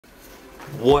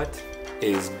What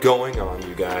is going on,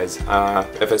 you guys?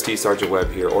 FST Sergeant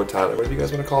Webb here, or Tyler, whatever you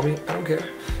guys want to call me. I don't care.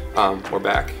 We're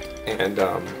back, and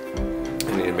I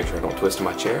need to make sure I don't twist in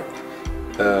my chair.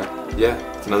 Yeah,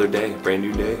 it's another day, brand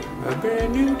new day, a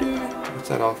brand new day. What's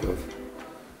that off of?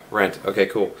 Rent. Okay,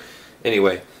 cool.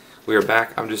 Anyway, we are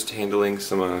back. I'm just handling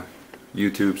some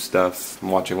YouTube stuff. I'm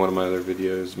watching one of my other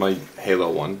videos, my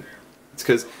Halo one. It's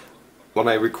because when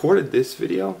I recorded this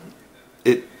video,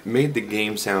 it made the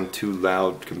game sound too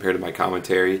loud compared to my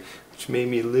commentary, which made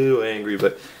me a little angry,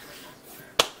 but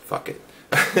fuck it.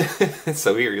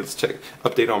 So here, let's check.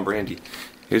 Update on Brandy.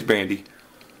 Here's Brandy.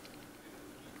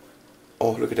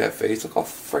 Oh, look at that face. Look how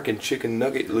freaking chicken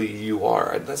nuggetly you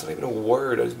are. That's not even a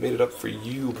word. I just made it up for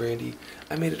you, Brandy.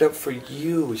 I made it up for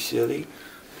you, silly.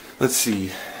 Let's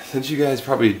see. Since you guys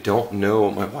probably don't know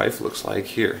what my wife looks like,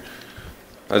 here.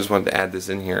 I just wanted to add this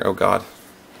in here. Oh, God.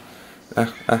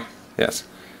 Yes.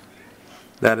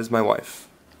 That is my wife.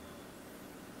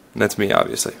 And that's me,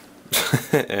 obviously.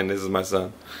 And this is my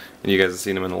son. And you guys have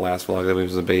seen him in the last vlog that he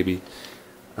was a baby.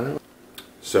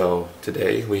 So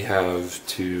today we have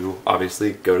to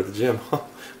obviously go to the gym.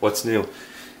 What's new?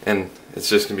 And it's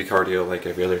just gonna be cardio like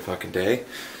every other fucking day.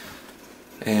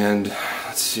 And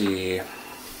let's see.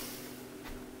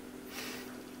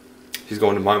 He's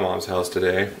going to my mom's house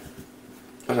today.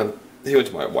 He went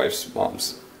to my wife's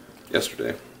mom's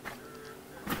yesterday.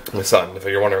 My son, if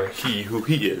you're wondering who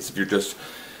he is, if you're just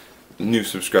a new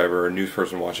subscriber or a new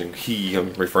person watching,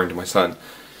 I'm referring to my son.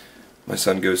 My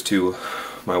son goes to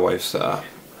my wife's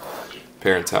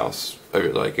parents' house.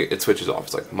 Like it switches off.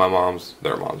 It's like my mom's,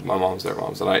 their mom's, my mom's, their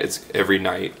mom's, and it's every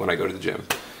night when I go to the gym.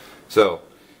 So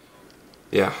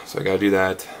yeah, so I gotta do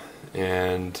that,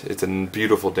 and it's a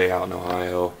beautiful day out in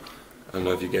Ohio. I don't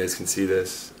know if you guys can see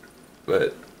this,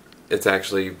 but it's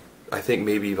actually, I think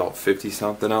maybe about 50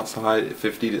 something outside,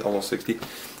 50 to almost 60.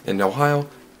 In Ohio,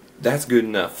 that's good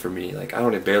enough for me. Like, I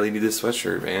don't barely need this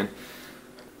sweatshirt, man.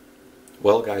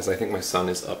 Well, guys, I think my son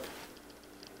is up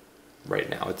right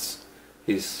now.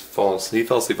 He's fallen asleep. He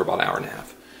fell asleep for about an hour and a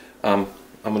half. I'm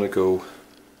gonna go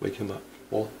wake him up.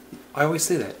 Well, I always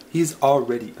say that. He's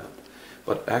already up.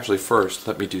 But actually, first,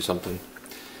 let me do something.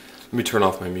 Let me turn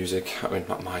off my music. I mean,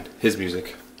 not mine. His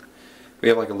music. We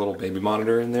have like a little baby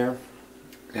monitor in there,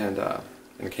 and a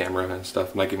camera and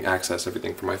stuff, and I can access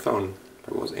everything from my phone.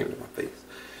 If I was aimed at my face.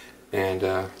 And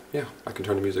yeah, I can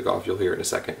turn the music off. You'll hear it in a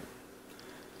second.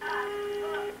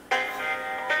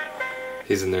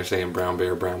 He's in there saying brown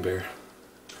bear, brown bear.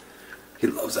 He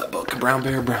loves that book, brown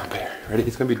bear, brown bear. Ready?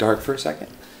 It's gonna be dark for a second.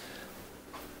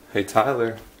 Hey,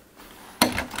 Tyler.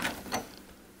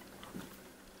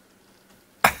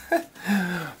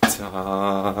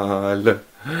 Tyler,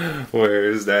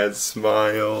 where's that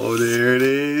smile? There it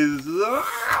is.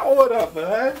 Oh, what up,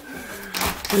 man?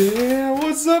 Yeah,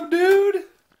 what's up, dude?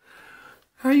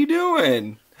 How you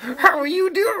doing? How are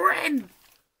you doing?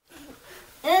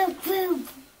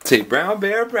 Say brown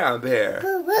bear, brown bear.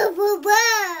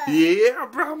 Yeah,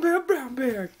 brown bear, brown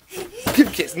bear. Give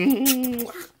a kiss.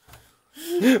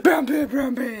 Brown bear,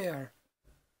 brown bear.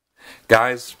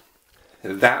 Guys,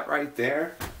 that right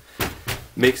there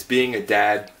makes being a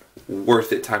dad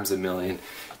worth it times a million.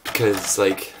 Because,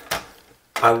 like,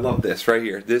 I love this right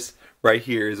here. This right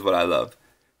here is what I love.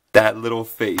 That little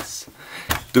face.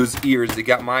 Those ears. They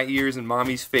got my ears and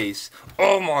mommy's face.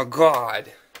 Oh my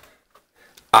God.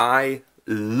 I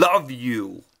love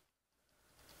you.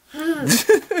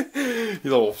 You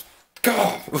little,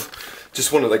 God,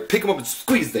 just want to like pick him up and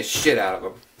squeeze the shit out of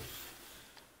him.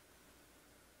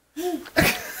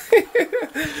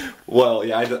 Well,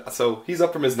 yeah, so he's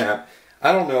up from his nap.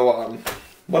 I don't know,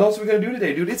 what else are we gonna do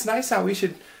today, dude? It's nice out. We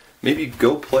should maybe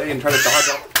go play and try to dodge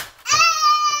off.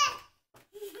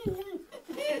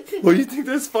 Well, you think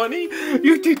that's funny?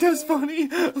 You think that's funny?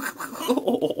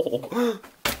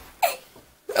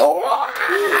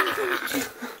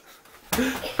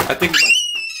 I think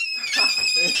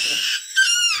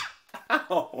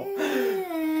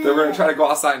they're gonna try to go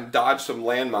outside and dodge some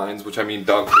landmines, which I mean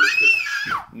dog poop, because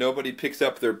nobody picks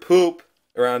up their poop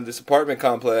around this apartment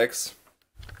complex.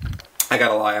 I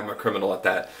gotta lie, I'm a criminal at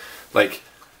that. Like,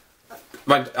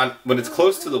 when it's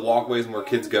close to the walkways and where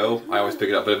kids go, I always pick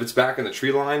it up. But if it's back in the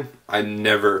tree line, I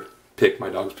never pick my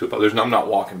dog's poop up. I'm not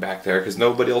walking back there because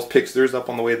nobody else picks theirs up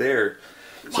on the way there.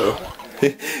 So,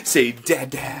 say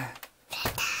dada.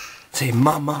 Say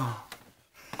mama.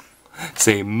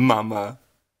 Say mama.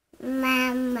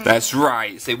 Mama. That's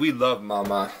right. Say we love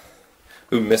mama.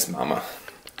 We miss mama.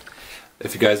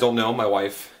 If you guys don't know, my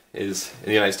wife is in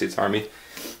the United States Army.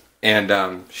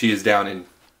 And she is down in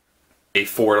a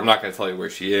fort. I'm not going to tell you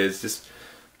where she is. Just,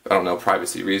 I don't know,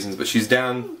 privacy reasons. But she's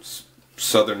down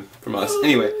southern from us.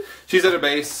 Anyway, she's at a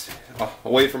base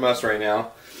away from us right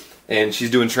now, and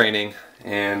she's doing training,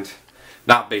 and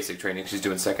not basic training. She's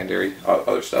doing secondary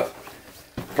other stuff.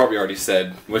 Probably already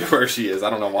said where she is. I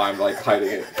don't know why I'm like hiding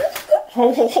it.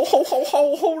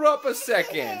 Hold up a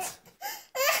second.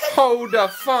 Hold the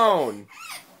phone.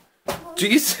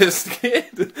 Jesus,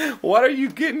 kid. What are you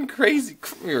getting crazy?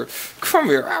 Come here. Come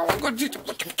here.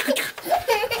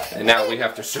 And now we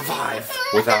have to survive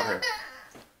without her.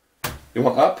 You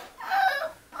want up?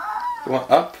 You want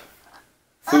up?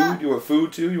 Food? You want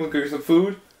food too? You want to get some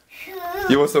food?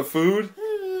 You want some food?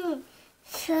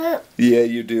 Yeah,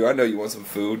 you do. I know you want some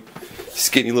food.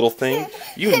 Skinny little thing.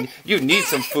 You need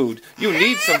some food. You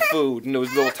need some food in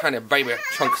those little tiny baby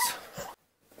chunks.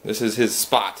 This is his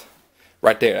spot.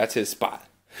 Right there. That's his spot.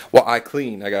 While I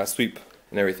clean, I gotta sweep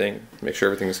and everything. Make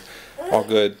sure everything's all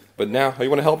good. But now, you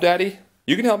want to help Daddy?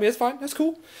 You can help me. It's fine. That's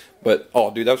cool. But,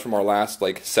 oh, dude, that was from our last,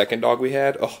 like, second dog we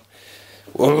had.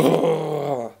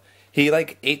 Oh. He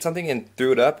like ate something and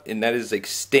threw it up, and that is like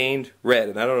stained red,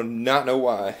 and I don't not know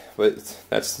why, but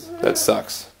that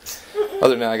sucks.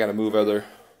 Other than that, I gotta move other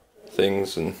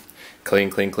things and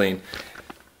clean.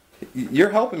 You're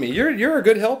helping me. You're a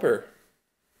good helper.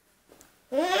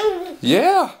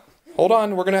 Yeah. Hold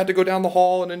on. We're gonna have to go down the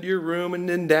hall and into your room and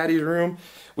in Daddy's room.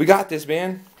 We got this,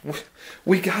 man.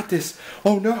 We got this.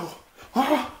 Oh no.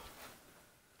 Oh.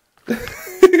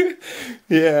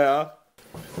 Yeah.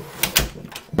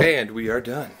 And we are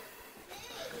done.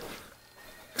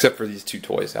 Except for these two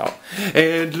toys out.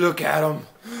 And look at him.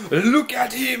 Look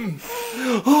at him.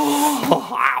 Oh,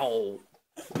 wow.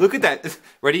 Look at that.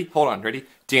 Ready? Hold on. Ready?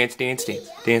 Dance. Dance.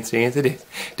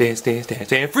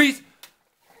 Freeze.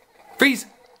 Freeze.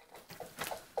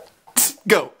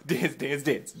 Go.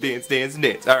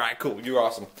 Dance. All right, cool. You're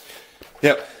awesome.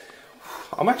 Yep.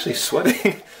 I'm actually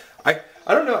sweating. I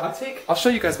don't know. I'll show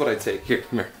you guys what I take. Here,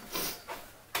 come here.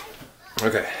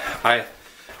 Okay,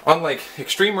 on like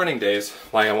extreme running days,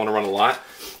 like I want to run a lot,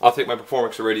 I'll take my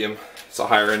Performix Iridium. It's a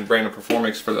higher end brand of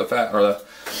Performix for the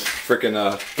freaking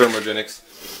Thermogenics.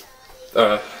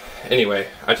 Anyway,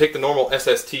 I take the normal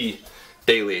SST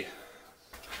daily.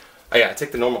 I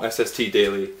take the normal SST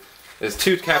daily. It's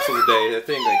 2 capsules a day. That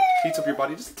thing like heats up your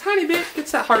body just a tiny bit,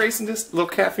 gets that heart racing, just a little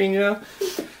caffeine, you know.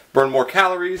 Burn more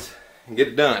calories and get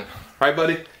it done. Right,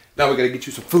 buddy? Now we gotta get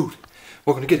you some food.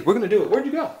 We're gonna get it. We're gonna do it. Where'd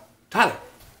you go? Tyler,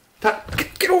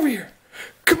 get over here.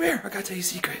 Come here. I gotta tell you a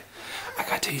secret.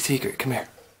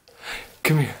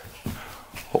 Come here.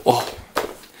 Oh.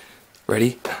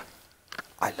 Ready?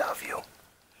 I love you.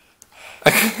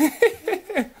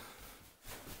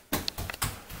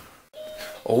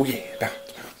 Oh yeah.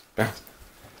 Bounce.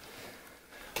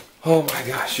 Oh my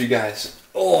gosh, you guys.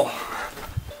 Oh.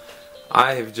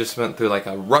 I have just went through like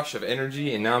a rush of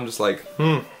energy, and now I'm just like,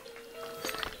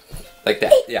 like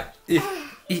that. Yeah.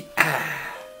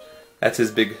 That's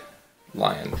his big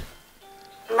lion.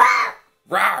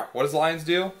 Rawr. What does lions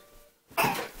do?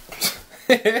 What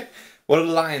do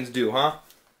the lions do, huh?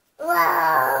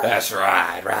 That's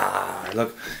right. Rawr.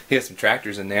 Look, he has some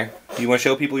tractors in there. Do you want to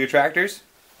show people your tractors?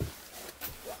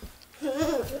 He's like,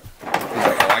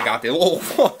 oh, I got this. Oh,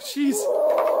 jeez.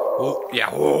 Oh, yeah.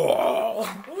 Oh.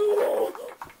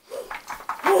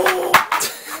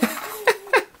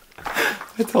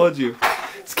 I told you.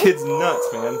 This kid's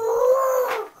nuts, man.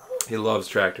 He loves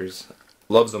tractors.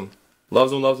 Loves them.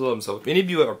 Loves them. So if any of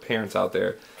you are parents out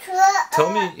there,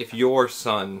 tell me if your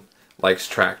son likes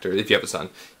tractors. If you have a son,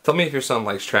 tell me if your son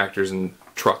likes tractors and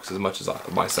trucks as much as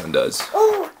my son does.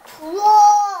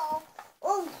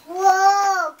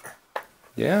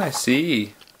 Yeah, I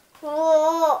see.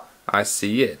 I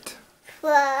see it.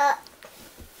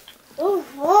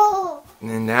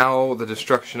 And now the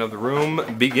destruction of the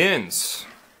room begins.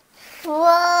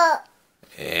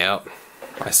 Yep.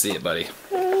 I see it, buddy.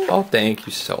 Oh, thank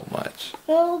you so much.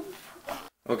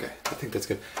 Okay, I think that's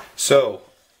good. So,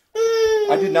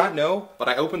 I did not know, but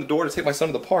I opened the door to take my son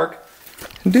to the park.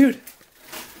 And dude,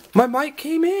 my mic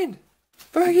came in.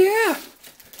 But yeah.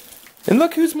 And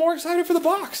look who's more excited for the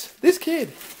box. This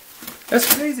kid.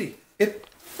 That's crazy. It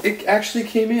actually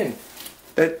came in.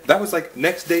 That was like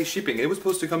next day shipping. It was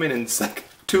supposed to come in like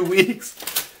 2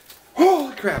 weeks.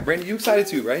 Holy crap, Brandy, you excited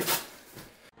too, right?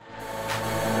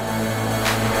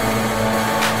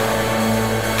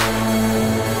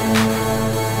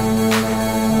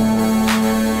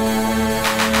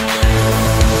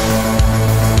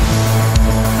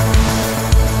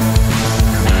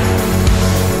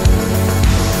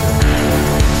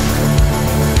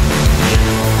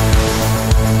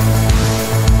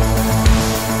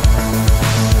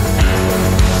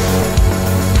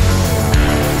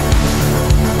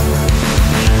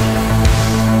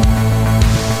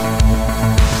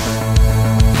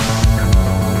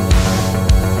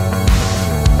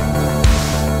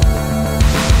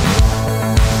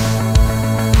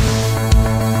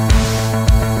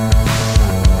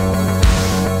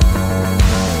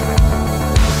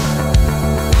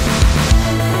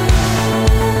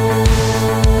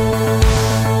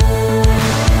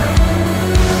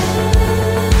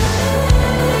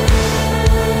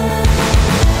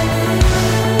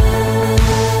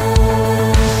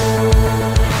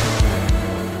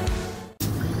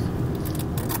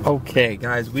 Okay,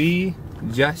 guys, we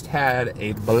just had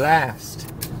a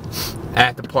blast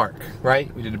at the park,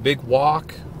 right? We did a big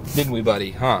walk, didn't we,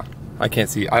 buddy? Huh? I can't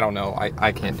see. I don't know.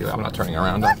 I can't do it. I'm not turning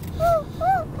around.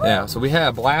 Yeah, so we had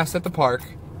a blast at the park.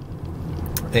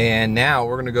 And now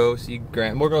we're gonna go see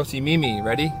Grant. We're gonna see Mimi.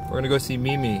 Ready? We're gonna go see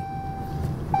Mimi.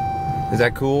 Is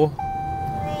that cool?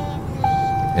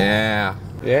 Yeah.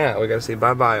 Yeah, we gotta say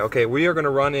bye-bye. Okay, we are gonna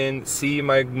run in, see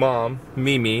my mom,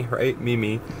 Mimi, right?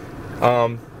 Mimi.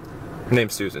 Her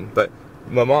name's Susan, but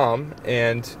my mom,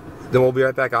 and then we'll be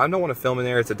right back. I don't want to film in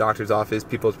there. It's a doctor's office,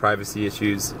 people's privacy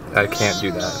issues. I can't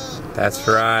do that. That's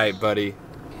right, buddy.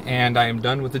 And I am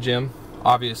done with the gym,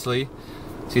 obviously.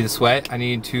 See the sweat? I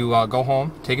need to go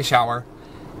home, take a shower,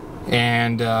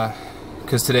 and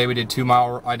because today we did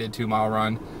I did 2 mile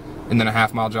run, and then a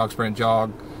half-mile jog, sprint,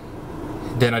 jog.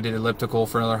 Then I did elliptical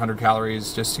for another 100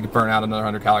 calories just to burn out another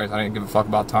 100 calories. I didn't give a fuck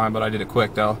about time, but I did it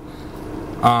quick though.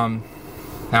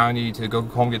 Now I need to go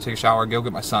home, take a shower, go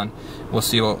get my son. We'll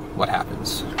see what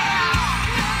happens.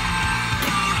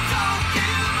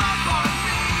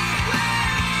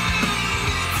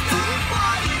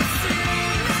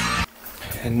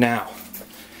 And now,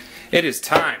 it is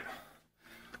time.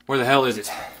 Where the hell is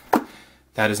it?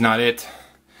 That is not it.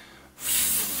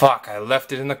 Fuck, I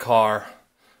left it in the car.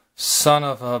 Son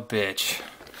of a bitch.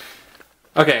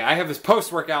 Okay, I have this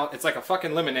post-workout. It's like a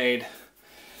fucking lemonade.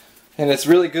 And it's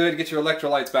really good. Get your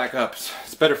electrolytes back up.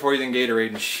 It's better for you than Gatorade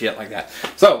and shit like that.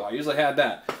 So, I usually had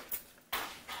that.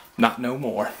 Not no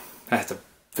more. That's a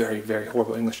very, very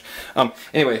horrible English.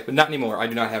 Anyway, but not anymore. I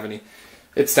do not have any.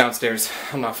 It's downstairs.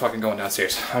 I'm not fucking going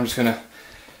downstairs. I'm just gonna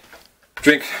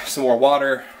drink some more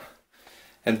water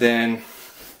and then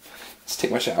let's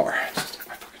take my shower. Just take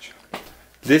my fucking shower.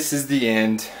 This is the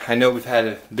end. I know we've had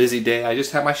a busy day. I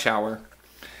just had my shower.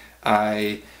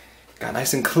 I got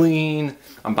nice and clean.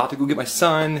 I'm about to go get my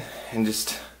son and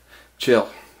just chill.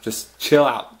 Just chill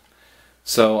out.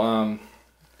 So,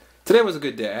 today was a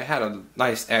good day. I had a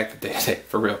nice active day today,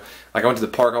 for real. Like I went to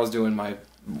the park, I was doing my,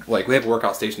 like we have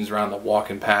workout stations around the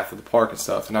walking path of the park and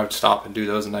stuff, and I would stop and do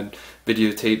those and I'd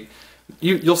videotape.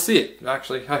 You'll see it,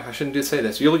 actually. I shouldn't say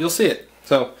this. You'll see it.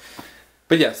 So,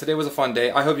 but yeah, today was a fun day.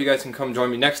 I hope you guys can come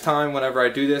join me next time whenever I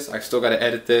do this. I still got to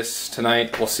edit this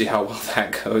tonight. We'll see how well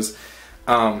that goes.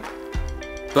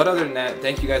 But other than that,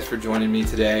 thank you guys for joining me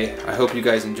today. I hope you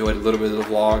guys enjoyed a little bit of the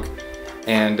vlog.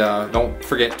 And don't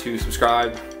forget to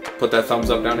subscribe. Put that thumbs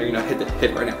up down there. You know, hit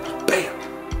it right now.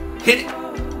 Bam! Hit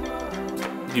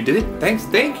it! You did it? Thanks.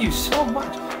 Thank you so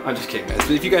much. I'm just kidding, guys.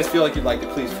 But if you guys feel like you liked it,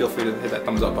 please feel free to hit that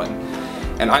thumbs up button.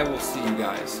 And I will see you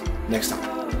guys next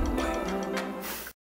time.